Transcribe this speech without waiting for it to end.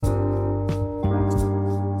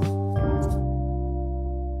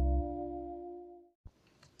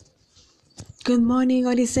Good morning,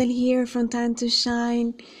 Odisel here from Time to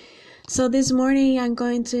Shine. So this morning I'm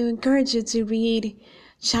going to encourage you to read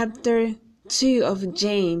chapter 2 of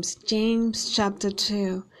James. James chapter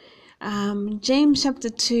 2. James chapter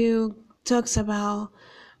 2 talks about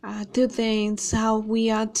two things: how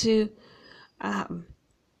we are to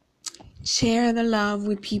share the love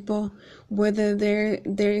with people, whether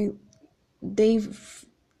they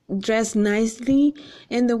dress nicely,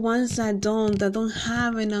 and the ones that don't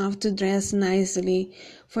have enough to dress nicely.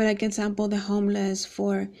 For like example, the homeless,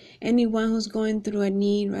 for anyone who's going through a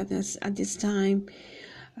need at this time.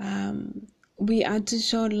 We are to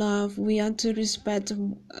show love. We are to respect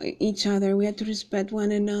each other. We are to respect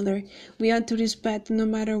one another. We are to respect no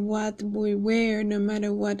matter what we wear, no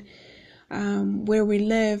matter what where we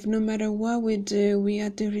live, no matter what we do. We are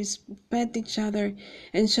to respect each other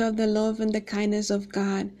and show the love and the kindness of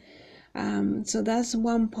God. So that's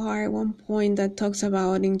one point that talks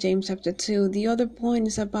about in James chapter 2. The other point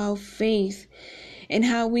is about faith and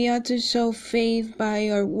how we are to show faith by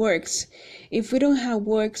our works. If we don't have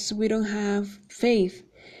works, we don't have faith.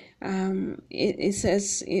 It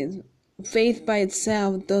says faith by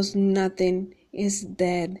itself does nothing, is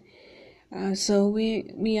dead. So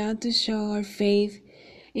we are to show our faith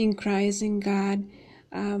in Christ, in God,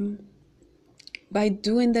 by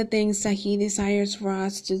doing the things that He desires for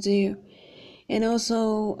us to do. And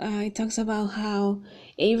also, it talks about how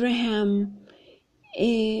Abraham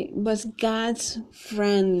was God's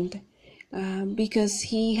friend because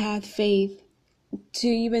he had faith to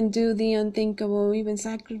even do the unthinkable, even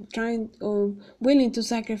trying or willing to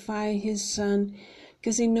sacrifice his son,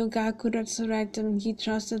 because he knew God could resurrect him. He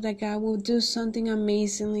trusted that God will do something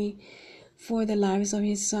amazingly for the lives of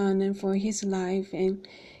his son and for his life, and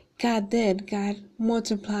God did. God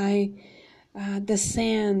multiplied the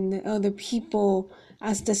sand of the people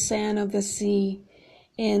as the sand of the sea.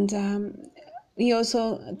 And he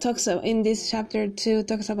also talks in this chapter 2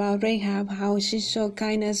 talks about Rahab, how she showed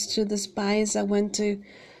kindness to the spies that went to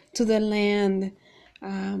the land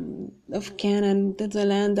of Canaan, the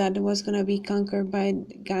land that was going to be conquered by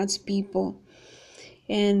God's people.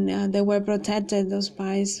 And they were protected, those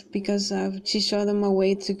spies, because she showed them a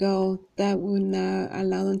way to go that would not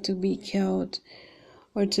allow them to be killed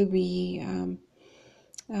or to be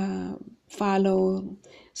followed.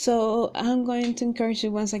 So I'm going to encourage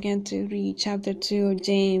you once again to read chapter 2 of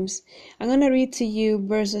James. I'm going to read to you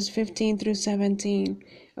verses 15 through 17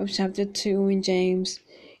 of chapter 2 in James.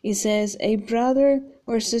 It says, "A brother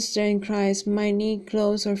or sister in Christ might need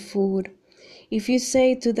clothes or food. If you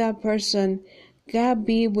say to that person, 'God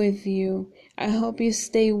be with you,' I hope you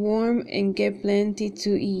stay warm and get plenty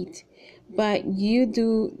to eat, but you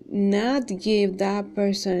do not give that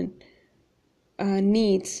person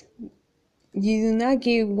needs. You do not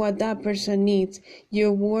give what that person needs.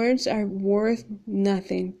 Your words are worth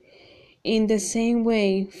nothing. In the same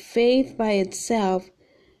way, faith by itself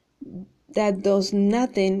that does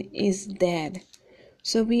nothing is dead."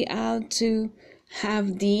 So we ought to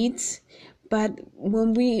have deeds, but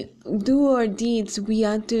when we do our deeds, we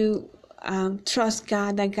ought to trust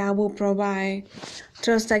God that God will provide.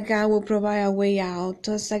 Trust that God will provide a way out.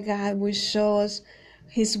 Trust that God will show us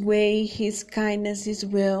His way, His kindness, His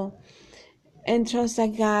will. And trust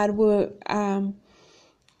that God will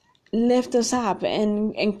lift us up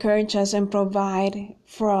and encourage us and provide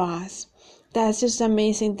for us. That's just the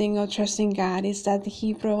amazing thing of trusting God, is that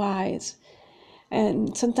He provides.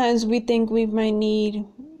 And sometimes we think we might need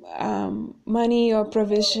money or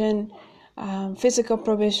provision, physical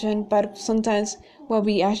provision, but sometimes what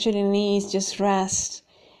we actually need is just rest,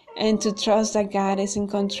 and to trust that God is in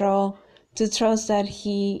control, to trust that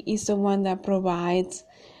He is the one that provides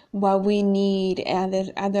what we need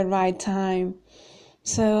at the right time.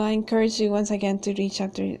 So I encourage you once again to read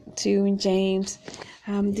chapter 2 in James.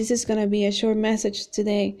 This is going to be a short message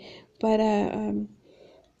today, but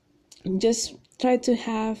just try to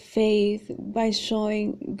have faith by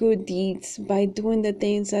showing good deeds, by doing the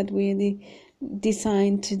things that we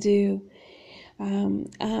designed to do.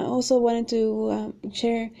 I also wanted to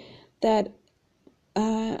share that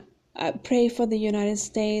I pray for the United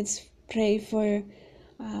States, pray for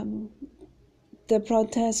the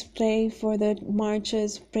protests, pray for the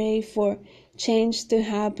marches, pray for change to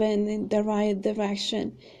happen in the right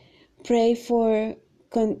direction. Pray for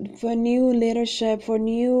new leadership, for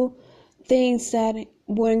new things that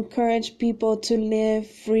will encourage people to live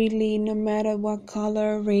freely, no matter what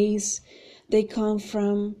color, race they come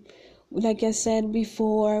from. Like I said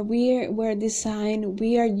before, we're designed,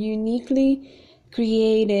 we are uniquely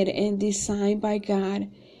created and designed by God,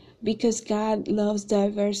 because God loves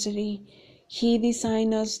diversity. He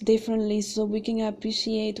designed us differently so we can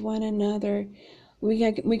appreciate one another.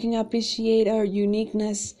 We can appreciate our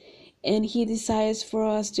uniqueness, and He desires for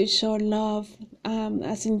us to show love.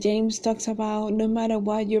 As in James talks about, no matter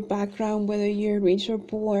what your background, whether you're rich or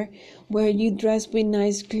poor, whether you dress with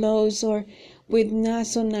nice clothes or with not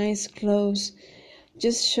so nice clothes,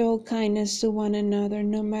 just show kindness to one another,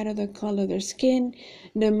 no matter the color of their skin,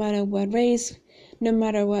 no matter what race, no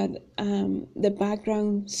matter what the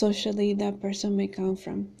background socially that person may come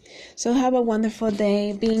from. So have a wonderful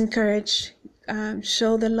day. Be encouraged.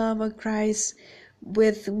 Show the love of Christ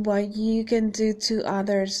with what you can do to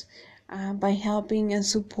others by helping and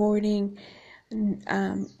supporting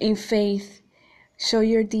in faith. Show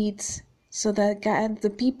your deeds so that God,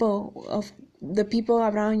 the people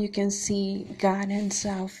around you can see God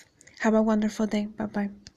Himself. Have a wonderful day. Bye bye.